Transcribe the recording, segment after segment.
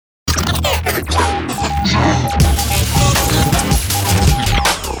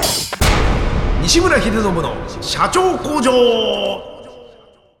西村秀信の社長工場。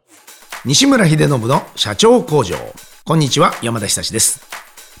西村秀信の社長工場。こんにちは、山田久志です。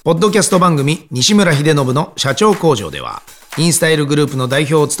ポッドキャスト番組西村秀信の社長工場では、インスタイルグループの代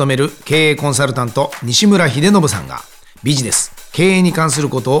表を務める経営コンサルタント西村秀信さんがビジネス経営に関する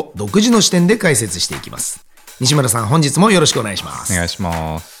ことを独自の視点で解説していきます。西村さん、本日もよろしくお願いします。お願いし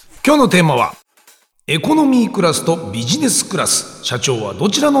ます。今日のテーマはエコノミークラスとビジネスクラス、社長はど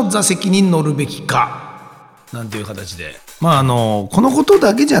ちらの座席に乗るべきか、なんていう形で、このこと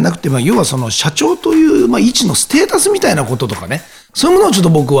だけじゃなくて、要はその社長という、位置のステータスみたいなこととかね、そういうものをちょっと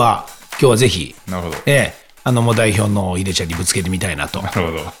僕は今日はぜひ、なるほど、もう代表の井出ちゃんにぶつけてみたいなと。なる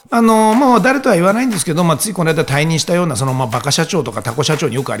ほど。誰とは言わないんですけど、ついこの間退任したようなバカ社長とかタコ社長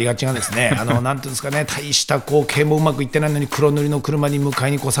によくありがちがですね、なんていうんですかね、大した経営もうまくいってないのに黒塗りの車に迎え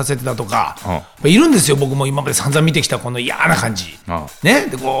に来させてたとか、いるんですよ。僕も今まで散々見てきたこの嫌な感じ。ね、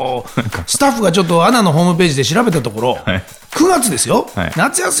でスタッフがちょっとアナのホームページで調べたところ、9月ですよ、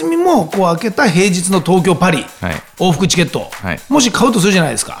夏休みも明けた平日の東京パリ、往復チケット、もし買うとするじゃな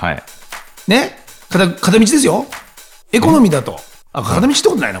いですか。ね。片道ですよ。エコノミーだと。片道ってこ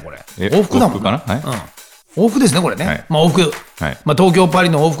とないな、これ。往復だもん。往復ですね、これね。往復。東京パリ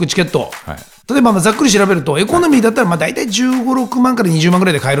の往復チケット。例えばざっくり調べると、エコノミーだったら大体15、6万から20万ぐ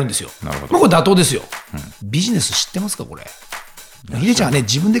らいで買えるんですよ。なるほど。これ妥当ですよ。ビジネス知ってますか、これ。ヒデちゃんはね、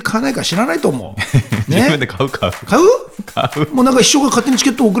自分で買わないから知らないと思う。自分で買う。買うもう秘書が勝手にチケ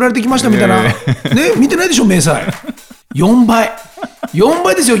ット送られてきましたみたいな。ね、見てないでしょ、明細。4倍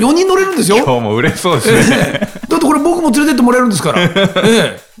ですよ。4人乗れるんですよ。今日も売れそうですね。だってこれ僕も連れてってもらえるんですから。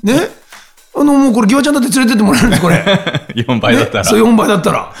ね。もうこれギワちゃんだって連れてってもらえるんです、これ。4倍だったら。そう、4倍だっ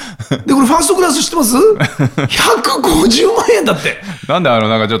たら。で、これファーストクラス知ってます ?150 万円だって。なんでなん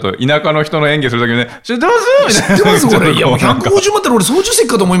かちょっと田舎の人の演技するときにね、知ってます知ってますこれ。いや、もう150万だったら俺操縦席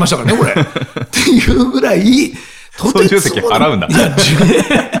かと思いましたからね、これ。っていうぐらい、操縦席払うんだ。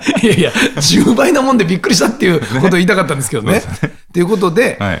いや、10倍なもんでびっくりしたっていうことを言いたかったんですけどね。ということ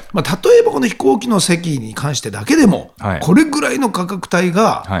で、例えばこの飛行機の席に関してだけでも、これぐらいの価格帯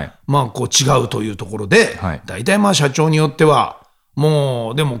が、違うというところで、大体社長によっては、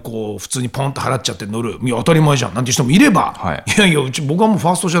もうでも普通にポンと払っちゃって乗る、いや当たり前じゃんなんていう人もいれば、僕はもうフ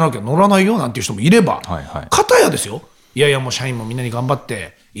ァーストじゃなきゃ乗らないよなんていう人もいれば、片やですよ、いやもう社員もみんなに頑張っ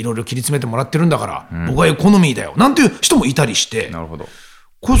ていろいろ切り詰めてもらってるんだから、僕はエコノミーだよなんていう人もいたりして、なるほど。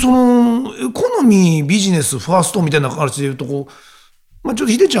これエコノミービジネスファーストみたいな形でいうとちょっと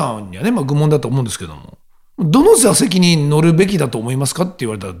ヒデちゃんにはね、愚問だと思うんですけども、どの座席に乗るべきだと思いますかって言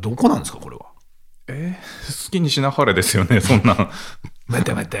われたらどこなんですか、これは。好きにしなはれですよね、そんな。待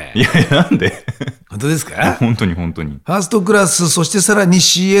って。いやなんで。本当ですか。本当に。ファーストクラス、そしてさらに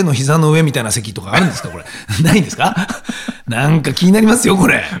CA の膝の上みたいな席とかあるんですか、これ。ないんですか。なんか気になりますよ、こ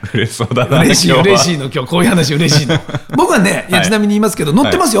れ。嬉しそうだな。嬉しいの、今日こういう話嬉しいの。僕はね、ちなみに言いますけど、乗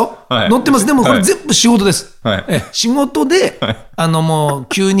ってますよ。乗ってます。でもこれ全部仕事です。仕事で、もう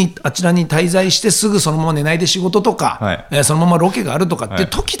急にあちらに滞在してすぐそのまま寝ないで仕事とか、そのままロケがあるとかって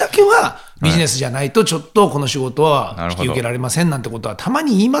時だけはビジネスじゃないとちょっとこの仕事は引き受けられませんなんてことはたま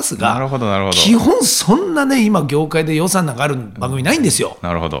に言いますが、基本そんなね、今業界で予算なんかある番組ないんですよ。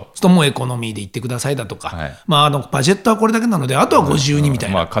なるほど。ともうエコノミーで行ってくださいだとか、バジェットはこれだけなのであとは52みた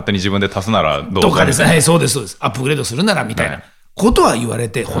いな、勝手に自分で足すならどうぞとかですね。そうですアップグレードするならみたいなことは言われ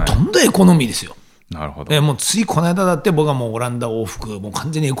て、ほとんどエコノミーですよ。なるほど。もうついこの間だって僕はもうオランダ往復もう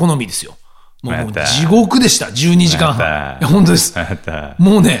完全にエコノミーですよ。もう地獄でした。12時間半。本当です。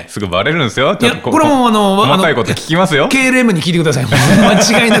もうね、すぐバレるんですよ。いや、これも細かいこと聞きますよ。KLM に聞いてください。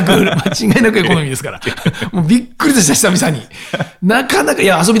間違いなくエコノミーですから。もうびっくりでした、久々に。なかなか、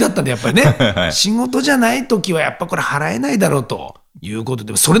遊びだったんで、やっぱりね。仕事じゃないときはやっぱこれ払えないだろうということ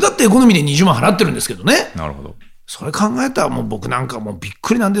で、それだってエコノミーで20万払ってるんですけどね。なるほど。それ考えたらもう僕なんかもうびっ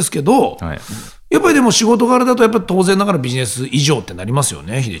くりなんですけど、やっぱりでも仕事柄だとやっぱり当然ながらビジネス以上ってなりますよ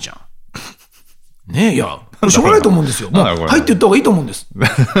ね、ヒデちゃん。ねえ、しょうがないと思うんですよ。もう入って言った方がいいと思うんです。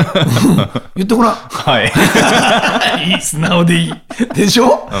言ってごらん。いい、素直でいい。でし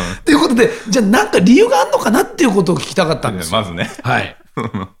ょ。ということで、じゃあなんか理由があるのかなっていうことを聞きたかったんですよ。まずね。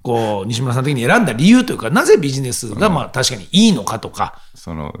西村さん的に選んだ理由というか、なぜビジネスが確かにいいのかとか。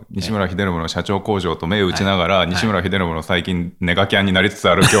西村秀信の社長工場と目を打ちながら、西村秀信の最近ネガキャンになりつつ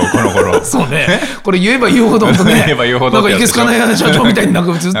ある今日この頃。そうね。これ言えば言うほど本当ね。なんかいけすかない社長みたいになん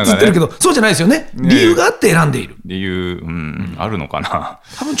か映ってるけど、そうじゃないですよね。理由があって選んでいる。理由、あるのかな。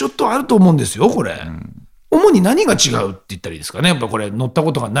多分ちょっとあると思うんですよ、これ。主に何が違うって言ったらいいですかね。やっぱこれ乗った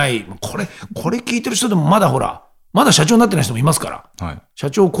ことがない。これ聞いてる人でもまだほら、まだ社長になってない人もいますから、はい、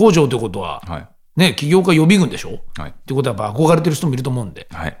社長工場ということは、はい、ね、起業家予備軍でしょ、はい、ってことはやっぱ憧れてる人もいると思うんで、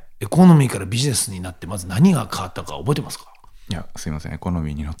はい、エコノミーからビジネスになってまず何が変わったか覚えてますか？いや、すいません、エコノ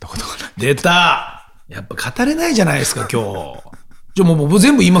ミーに乗ったことがない。出た。やっぱ語れないじゃないですか今日。じゃあもう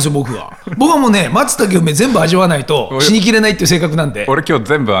全部言いますよ僕は。僕はもうね、松茸梅全部味わわないと死にきれないっていう性格なんで。俺今日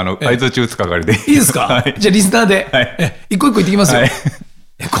全部相づち打つ係でいいいですか？はい、じゃあリスナーで、はい、一個一個言ってきますよ、はい、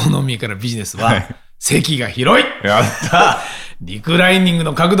エコノミーからビジネスは、はい、席が広い。やったリクライニング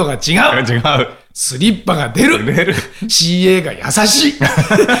の角度が違う。スリッパが出る。CA が優しい。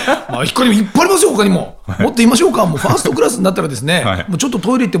まあ、他にもいっぱいありますよ、他にも。もっと言いましょうか。もうファーストクラスになったらですね、はい、もうちょっと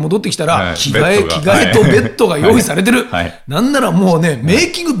トイレ行って戻ってきたら、はい、着替えとベッドが用意されてる。はい、なんならもうね、ベ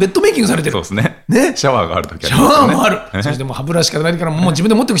ッドメイキングされてる。そうですね。ね。シャワーがあるときありますね。シャワーもある。そしてもう歯ブラシから何からもう自分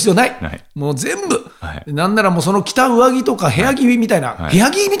で持っていく必要ない。はい、もう全部。はい、なんならもうその着た上着とか部屋着みたいな、部屋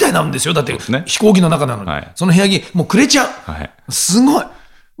着みたいなんですよ。だって飛行機の中なのに。その部屋着、もうくれちゃう。すごい。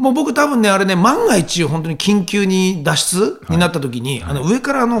もう僕多分ね、あれね、万が一本当に緊急に脱出になった時に、はい、上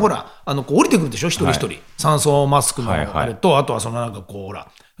からほら、こう降りてくるでしょ、一人一人。はい、酸素マスクのあれと、はいはい、あとはそのなんかこう、ほら、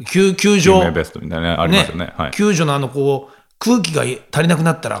救助。救命ベストみたいなのありますよね。はい、救助のこう、空気が足りなく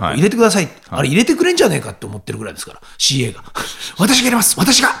なったら、入れてください。はい、あれ入れてくれんじゃねえかって思ってるぐらいですから、CA が。私が入れます。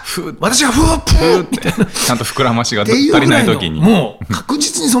私がふープーみたいな。ちゃんと膨らましが足りない時に。もう、確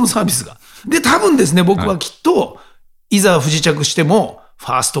実にそのサービスが。で、多分ですね、僕はきっと、いざ不時着しても、フ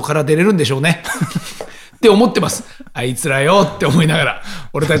ァーストから出れるんでしょうねって思ってます。あいつらよって思いながら、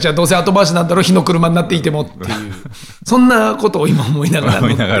俺たちはどうせ後回しなんだろう、火の車になっていてもっていうそんなことを今思いながら乗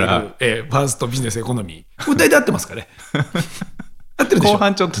っている、ファーストビジネスエコノミー。これ大体合ってますかね？合ってるでしょ？後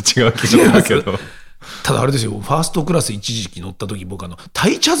半ちょっと違う気がするけど。ただあれですよ、ファーストクラス一時期乗った時僕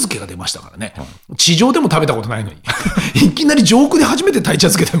鯛茶漬けが出ましたからね。地上でも食べたことないのにいきなり上空で初めて鯛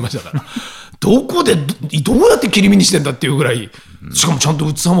茶漬け食べましたからどこでどうやって切り身にしてんだっていうぐらい、しかもちゃん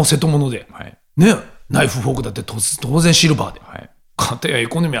と器も瀬戸物で、はい、ね、ナイフフォークだって当然シルバーで、はい、片やエ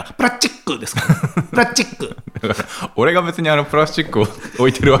コノミーはプラスチックですからプラスチックだから俺が別にプラスチックを置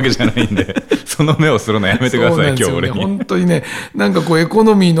いてるわけじゃないんでその目をするのやめてください、今日俺に。本当にね、なんかこうエコ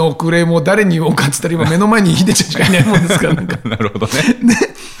ノミーのクレームを誰に言おうかって言ったら今目の前にヒデちゃんしかいないもんですからなんかなるほどね。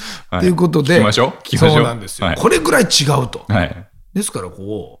と、はい、いうことで聞きましょう。そうなんですよ、はい、これぐらい違うと、はい、ですから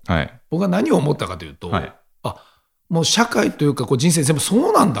こう、はい、僕は何を思ったかというと、はい、もう社会というかこう人生全部そ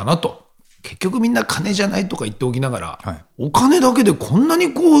うなんだなと。結局みんな金じゃないとか言っておきながら、はい、お金だけでこんな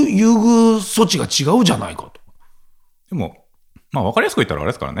にこう優遇措置が違うじゃないかと。でも、まあ、分かりやすく言ったらあれ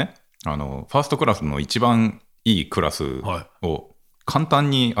ですからね、ファーストクラスの一番いいクラスを簡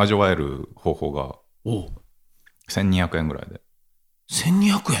単に味わえる方法が1200円ぐらいで。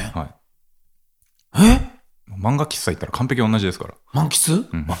1200円？はい。漫画喫茶行ったら完璧同じですから。満喫？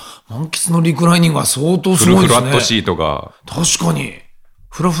うん、満喫のリクライニングは相当すごいですね。フラットシートが。確かに。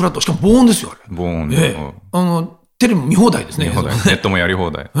フラフラと、しかも防音ですよ、あれ。防音で。テレビも見放題ですね。見放題。ネットもやり放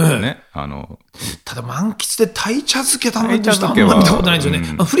題。ね。ただ満喫で鯛茶漬け頼む人あんま見たことないんです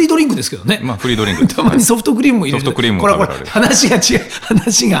よね。フリードリンクですけどね。まあフリードリンク。たまにソフトクリームも入れて。ソフトクリームもこれ話が違う。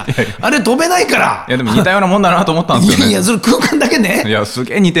話が。あれ飛べないから。いやでも似たようなもんだなと思ったんですよね。いやそれ空間だけね。いやす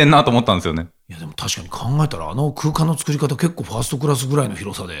げえ似てんなと思ったんですよね。いやでも確かに考えたら空間の作り方結構ファーストクラスぐらいの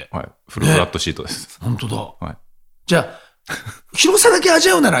広さで。はい。フルフラットシートです。本当だ。はい。じゃあ。広さだけ味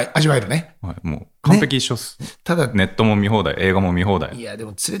わうなら味わえるね。はい、もう完璧一緒っす。ね、ただネットも見放題、映画も見放題。いやで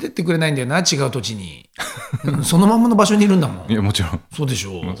も連れてってくれないんだよな、違う土地に。そのまんまの場所にいるんだもん。いやもちろん。そうでし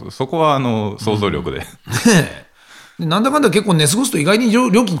ょう。そこは想像力で。でなんだかんだ結構寝過ごすと意外に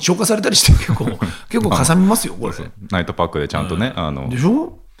料金超過されたりして結構かさみますよこれ。ナイトパックでちゃんとね。でし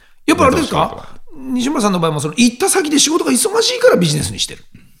ょ。やっぱあれですか。西村さんの場合も行った先で仕事が忙しいからビジネスにしてる。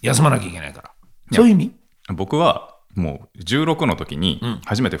休まなきゃいけないから。そういう意味？僕はもう16の時に、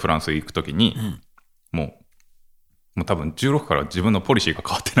初めてフランス行く時に、もう多分16から自分のポリシーが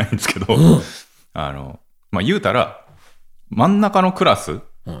変わってないんですけど、まあ言うたら、真ん中のクラス、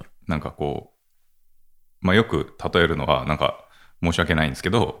なんかこう、まあよく例えるのは、なんか申し訳ないんですけ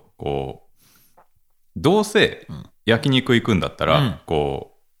ど、こう、どうせ焼肉行くんだったら、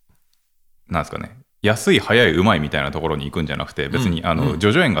こう、なんですかね、安い早いうまいみたいなところに行くんじゃなくて、別に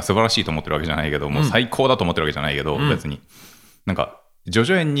叙々苑が素晴らしいと思ってるわけじゃないけど、もう最高だと思ってるわけじゃないけど、別になんか叙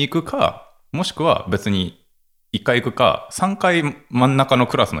々苑に行くか、もしくは別に1回行くか、3回真ん中の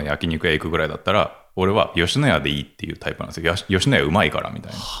クラスの焼肉屋行くぐらいだったら、俺は吉野家でいいっていうタイプなんですよ。吉野家うまいからみた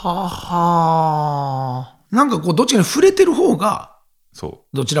いな。はは。なんかこうどっちかに触れてる方が、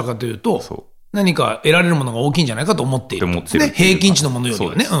どちらかというと、何か得られるものが大きいんじゃないかと思っているんですね。平均値のものより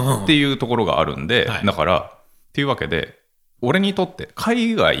はね。っていうところがあるんで、だからっていうわけで俺にとって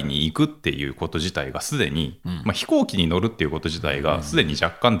海外に行くっていうこと自体がすでに、飛行機に乗るっていうこと自体がすでに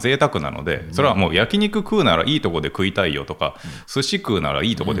若干贅沢なので、それはもう焼肉食うならいいとこで食いたいよとか、寿司食うなら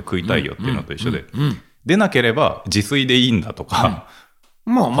いいとこで食いたいよっていうのと一緒で、出なければ自炊でいいんだとか、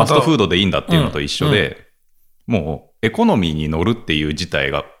ファストフードでいいんだっていうのと一緒で、もうエコノミーに乗るっていう自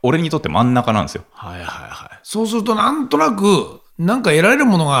体が俺にとって真ん中なんですよ。そうするとなんとなくなんか得られる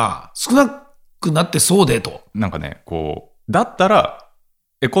ものが少なくなってそうでと。なんかね、こうだったら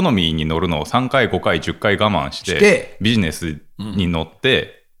エコノミーに乗るのを3回5回10回我慢してビジネスに乗っ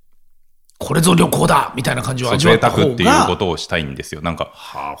て、これぞ旅行だみたいな感じを味わった方が贅沢っていうことをしたいんですよ。なんか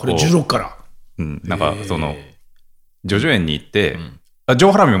これ16から、なんかその叙々苑に行って、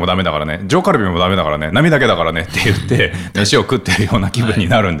上ハラミもダメだからね、上カルビもダメだからね、波だけだからねって言って飯を食ってるような気分に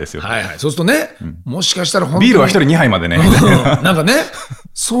なるんですよ。そうするとね、もしかしたら本当にビールは1人2杯までねなんかね、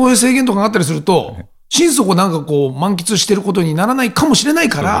そういう制限とかがあったりすると心底なんかこう満喫してることにならないかもしれない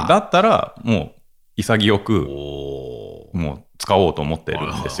から、だったらもう潔くもう使おうと思って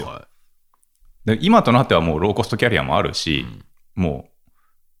るんですよ。で今となってはもうローコストキャリアもあるし、もう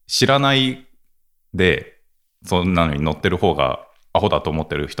知らないでそんなのに乗ってる方がアホだと思っ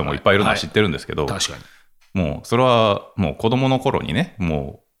てる人もいっぱいいるのは知ってるんですけど、確かにもうそれはもう子供の頃にね、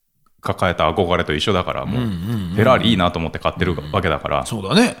もう抱えた憧れと一緒だから、もうフェラーリいいなと思って買ってるわけだから、そう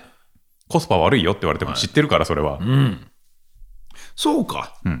だね、コスパ悪いよって言われても知ってるから、それは、そう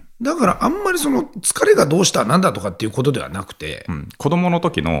か、だからあんまりその疲れがどうしたなんだとかっていうことではなくて、子供の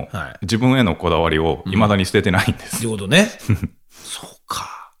時の自分へのこだわりをいまだに捨ててないんです、っていうことねそう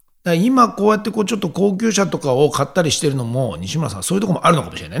か。だから今こうやってこうちょっと高級車とかを買ったりしてるのも、西村さんそういうところもあるのか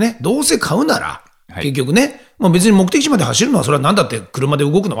もしれないね。どうせ買うなら、結局ね、まあ、別に目的地まで走るのはそれは何だって車で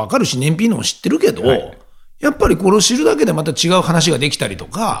動くの分かるし燃費のも知ってるけど、やっぱりこれを知るだけでまた違う話ができたりと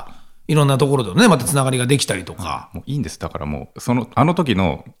か、いろんなところでねまたつながりができたりとか、もういいんです。だからもうあの時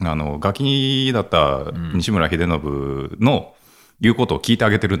のガキだった西村秀信の言うことを聞いてあ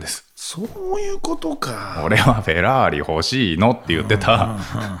げてるんです。そういうことか。俺はフェラーリ欲しいのって言ってた。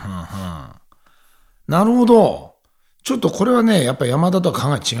なるほど。ちょっとこれはねやっぱり山田とは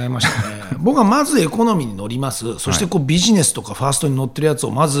考え違いましたね僕はまずエコノミーに乗ります。そしてこうビジネスとかファーストに乗ってるやつ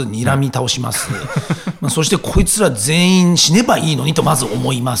をまず睨み倒します、そしてこいつら全員死ねばいいのにとまず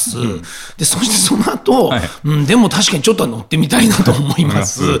思います、でそしてその後、でも確かにちょっとは乗ってみたいなと思いま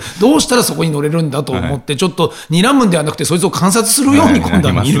すどうしたらそこに乗れるんだと思って、ちょっと睨むんではなくてそいつを観察するように今度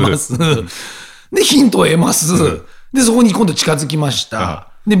は見ます、でヒントを得ます、でそこに今度近づきました、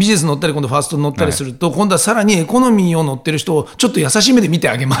でビジネス乗ったり今度ファーストに乗ったりすると、今度はさらにエコノミーを乗ってる人をちょっと優しい目で見て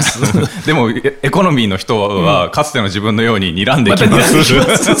あげますでもエコノミーの人はかつての自分のように睨んできます、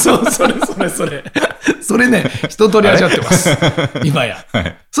そうそれね一通り味わってます今や、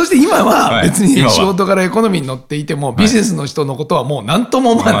そして今は別に仕事からエコノミーに乗っていても、ビジネスの人のことはもう何と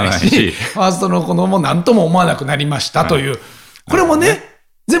も思わないし、ファーストの子も何とも思わなくなりましたという、これもね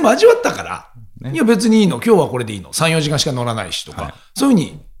全部味わったから、いや別にいいの、今日はこれでいいの、3、4時間しか乗らないしとか、そういう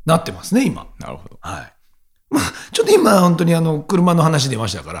風になってますね今。なるほど。ちょっと今本当に車の話出ま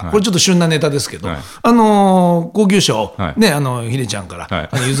したから、これちょっと旬なネタですけど、高級車をね、ひでちゃんから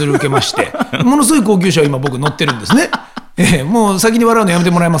譲り受けまして、ものすごい高級車を今僕乗ってるんですね。もう先に笑うのやめて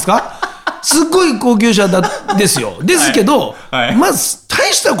もらえますか。すっごい高級車ですよ。ですけど、まず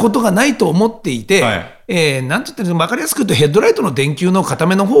大したことがないと思っていて、なんて言ったら分かりやすく言うとヘッドライトの電球の固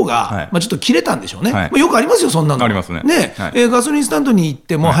めの方が、ちょっと切れたんでしょうね。よくありますよそんなの。ありますね。ガソリンスタンドに行っ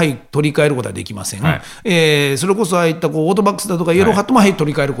ても、取り替えることはできません。それこそああいったオートバックスだとかイエローハットも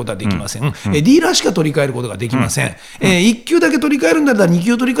取り替えることはできません。ディーラーしか取り替えることができません。1球だけ取り替えるんだったら2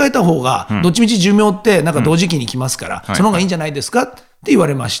球取り替えた方が、どっちみち寿命ってなんか同時期に来ますから、その方がいいんじゃないですかって言わ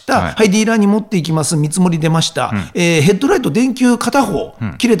れました。ディーラーに持っていきます。見積もり出ました。ヘッドライト電球片方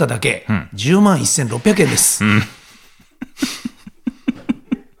切れただけ、10万1600円です。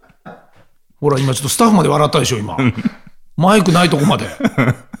ほら今ちょっとスタッフまで笑ったでしょ今マイクないとこまで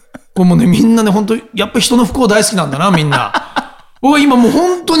これもうねみんなね本当やっぱり人の不幸大好きなんだなみんな僕は今もう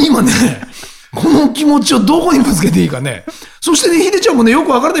本当に今ねこの気持ちをどこにぶつけていいかね。そしてねひでちゃんもねよ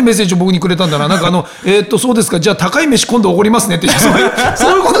くわからないメッセージを僕にくれたんだな。なんかそうですかじゃあ高い飯今度おごりますねってそういう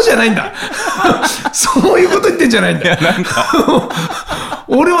ことじゃないんだそういうこと言ってんじゃないんだよ。なんか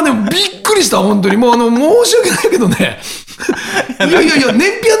俺はねびっくりした本当にもう申し訳ないけどねいや燃費はね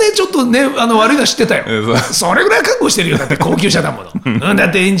ちょっとね悪いのは知ってたよそれぐらい覚悟してるよだって高級車だものだ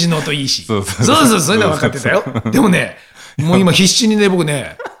ってエンジンの音いいしそういうのは分かってたよでもねもう今必死にね僕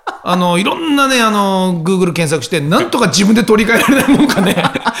ねいろんなね、Google 検索して、なんとか自分で取り替えられないもんかね、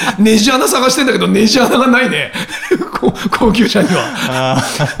ネジ穴探してんだけど、ネジ穴がないね、高級車には。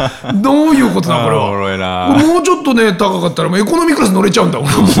どういうことだ、これは。おもろいな。もうちょっとね、高かったら、エコノミークラス乗れちゃうんだ、俺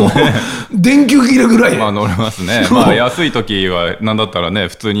もう。電球切れぐらいで。まあ乗れますね。まあ安い時は、なんだったらね、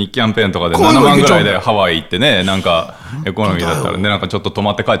普通にキャンペーンとかで7万ぐらいでハワイ行ってね、なんかエコノミーだったらね、なんかちょっと泊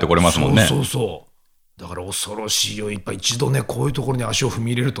まって帰ってこれますもんね。そうそう。だから恐ろしいよ。いっぱい一度ね、こういうところに足を踏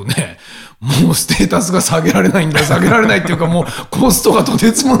み入れるとね、もうステータスが下げられないんだよ。下げられないっていうか、もうコストがと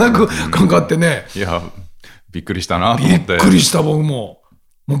てつもなくかかってね。いや、びっくりしたなと思って。びっくりした僕も。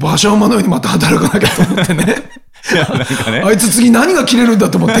もう馬車馬のようにまた働かなきゃと思ってね。いやなんかね、あいつ次何が切れるんだ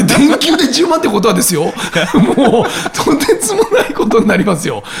と思って、電球で10万ってことはですよ。もうとてつもないことになります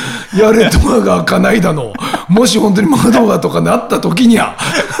よ。やれドアが開かないだの。もし本当に窓がとかなった時には、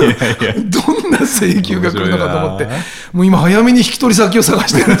どんな請求が来るのかと思って、もう今早めに引き取り先を探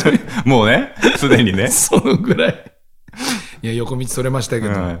してるという。もうね、すでにね。そのぐらい。いや、横道それましたけ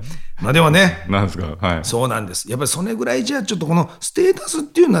ど。まあでもね。なんですか、はい。そうなんです。やっぱりそれぐらいじゃ、ちょっとこのステータスっ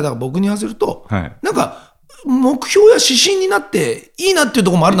ていうのは、だから僕に言わせると、なんか、目標や指針になっていいなっていうと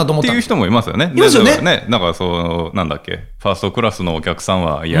ころもあるなと思ったっていう人もいますよね。いますよね。なんかそう、なんだっけ、ファーストクラスのお客さん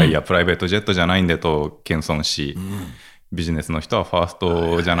は、いやいや、プライベートジェットじゃないんでと謙遜し、ビジネスの人はファース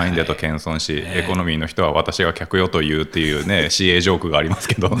トじゃないんでと謙遜し、エコノミーの人は私が客よと言うっていうね、CA ジョークがあります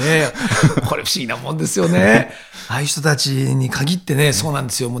けど。ね、これ不思議なもんですよね。ああいう人たちに限ってね、そうなん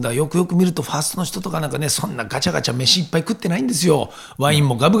ですよ。もうだよくよく見ると、ファーストの人とかなんかね、そんなガチャガチャ飯いっぱい食ってないんですよ。ワイン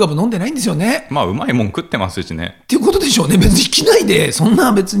もガブガブ飲んでないんですよね。まあ、うまいもん食ってますしね。っていうことでしょうね。別に機内で、そん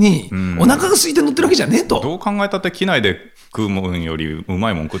な別に、お腹が空いて乗ってるわけじゃねえと。どう考えたって機内で食うもんよりう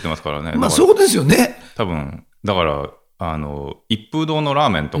まいもん食ってますからね。まあ、そういうことですよね。多分、だから、一風堂のラー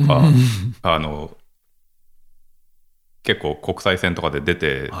メンとか、結構国際線とかで出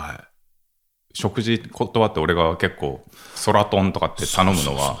て、食事断って俺が結構空トンとかって頼む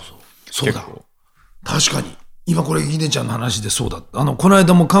のはそうだ、確かに今これヒデちゃんの話でそうだ。この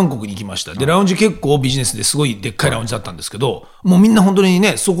間も韓国に行きました。でラウンジ結構ビジネスですごいでっかいラウンジだったんですけど、もうみんな本当に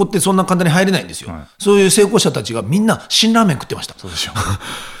ね、そこってそんな簡単に入れないんですよ、そういう成功者たちがみんな辛ラーメン食ってました。そうでしょ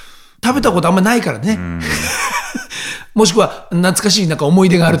食べたことあんまないからねもしくは懐かしいなんか思い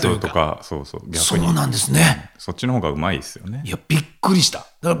出があるというか。そう逆にそうなんですね。そっちの方がうまいですよね。いやびっくりした。だか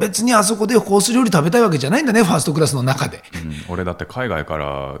ら別にあそこでコース料理食べたいわけじゃないんだね、ファーストクラスの中で、俺だって海外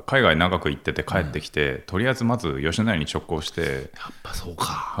長く行ってて帰ってきて、とりあえずまず吉野家に直行して、やっぱそう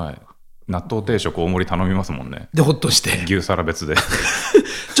か、納豆定食大盛り頼みますもんね。でホッとして牛皿別で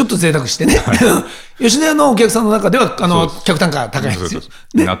ちょっと贅沢してね、吉野家のお客さんの中では客単価高いんですよ。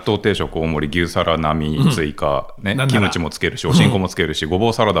納豆定食大盛り、牛皿並み追加、キムチもつけるし、おしんこもつけるし、ごぼ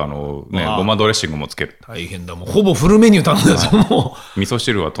うサラダの、ごまドレッシングもつける。大変だ、もうほぼフルメニュー頼んだよ、もう味噌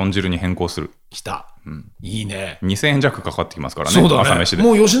汁は豚汁に変更する。きた、いいね。2000円弱かかってきますからね。そうだね、朝飯で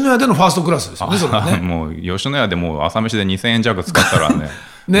もう吉野家でのファーストクラスですよね、それはね。もう吉野家でもう朝飯で2000円弱使ったらね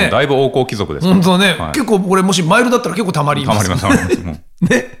ね、だいぶ王侯貴族ですから。本当ね、結構これもしマイルだったら結構たまります。たまります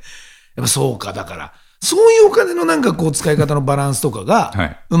ね。やっぱそうか、だからそういうお金のなんかこう使い方のバランスとかが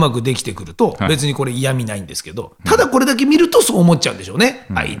うまくできてくると、別にこれ嫌味ないんですけど、ただこれだけ見るとそう思っちゃうんでしょうね、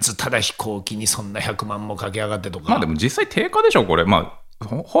あいつただ飛行機にそんな100万もかけやがってとか。まあでも実際定価でしょこれ。まあ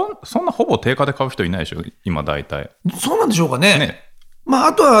そんなほぼ定価で買う人いないでしょ今大体。そうなんでしょうかね。まあ、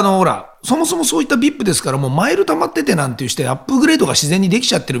あとはほらそもそもそういった VIP ですから、もうマイル溜まっててなんていうしてアップグレードが自然にでき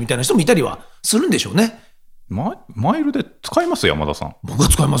ちゃってるみたいな人もいたりはするんでしょうね。マイルで使います山田さん。僕は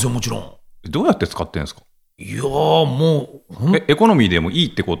使いますよ、もちろん。どうやって使ってるんですか。いやもうエコノミーでもいいっ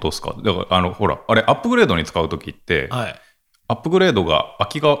てことですか。だからほらあれアップグレードに使うときって、アップグレードが空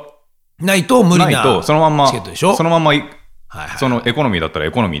きがないと無理なそのまんまチケットでしょ。そのまんまそのエコノミーだったら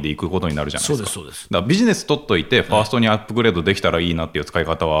エコノミーで行くことになるじゃないですか。そうです。だからビジネス取っといてファーストにアップグレードできたらいいなっていう使い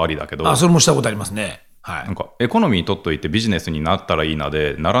方はありだけど、それもしたことありますね。なんかエコノミー取っといてビジネスになったらいいな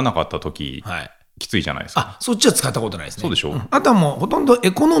でならなかった時、きついじゃないですか。そっちは使ったことないですね。そうでしょ。あとはもうほとんど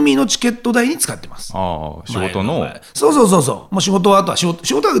エコノミーのチケット代に使ってます。仕事のそうもう仕事はあとは仕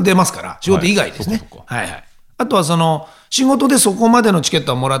事は出ますから、仕事以外ですね。あとはその仕事でそこまでのチケッ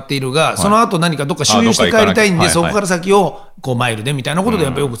トはもらっているが、その後何かどっか周遊して帰りたいんで、そこから先をこうマイルでみたいなことでや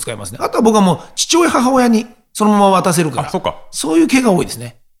っぱりよく使いますね。あとは僕はもう父親母親にそのまま渡せるから、そういう系が多いです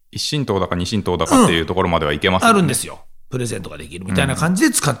ね。一神道だか二神道だかっていうところまではいけますよね。あるんですよ。プレゼントができるみたいな感じ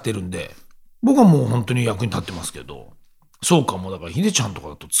で使ってるんで、僕はもう本当に役に立ってますけど。そうか、もうだからヒデちゃんとか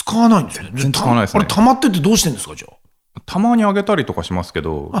だと使わないんですね。全然使わないですね。あれ溜まってってどうしてんですか、じゃあ。たまにあげたりとかしますけ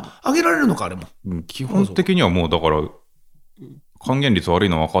ど。あげられるのか、あれも。基本的にはもうだから還元率悪い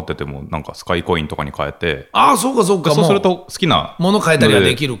の分かっててもなんかスカイコインとかに変えて、そうかそうか。そうすると好きな物変えたりは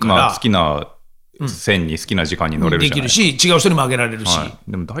できるから、好きな線に好きな時間に乗れるじゃない、できるし、違う人にもあげられるし、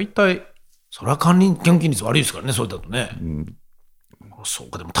でも大体それは還元率悪いですからね、それだとね。そう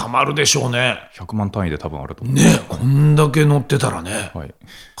か、でもたまるでしょうね。100万単位で多分あると思うね。こんだけ乗ってたらね。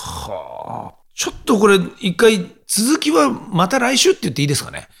ちょっとこれ一回続きはまた来週って言っていいです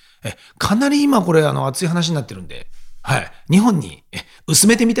かね。かなり今これ熱い話になってるんで、日本に薄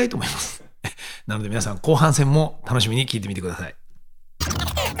めてみたいと思います。なので皆さん後半戦も楽しみに聞いてみてください。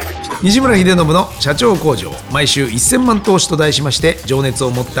西村秀信の社長工場、毎週1000万投資と題しまして、情熱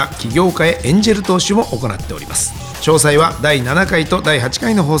を持った起業家へエンジェル投資も行っております。詳細は第7回と第8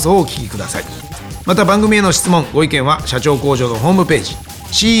回の放送をお聞きください。また番組への質問ご意見は社長工場のホームページ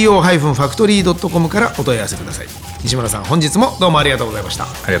CEO-factory.com からお問い合わせください。西村さん、本日もどうもありがとうございました。あ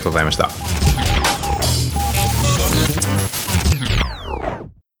りがとうございました。